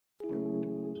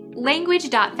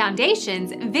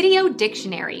Language.Foundation's Video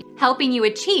Dictionary, helping you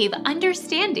achieve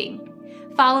understanding.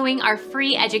 Following our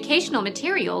free educational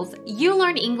materials, you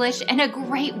learn English in a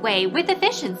great way with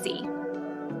efficiency.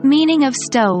 Meaning of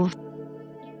stove.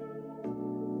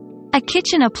 A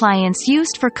kitchen appliance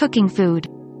used for cooking food.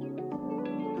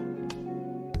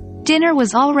 Dinner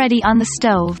was already on the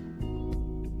stove.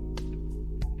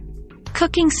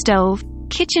 Cooking stove,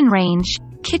 kitchen range,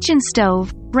 kitchen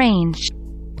stove, range.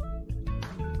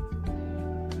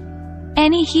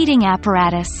 Any heating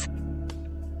apparatus.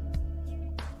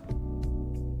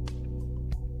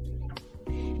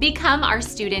 Become our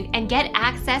student and get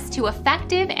access to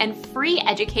effective and free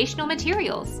educational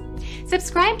materials.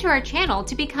 Subscribe to our channel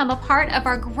to become a part of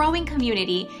our growing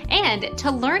community and to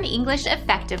learn English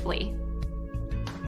effectively.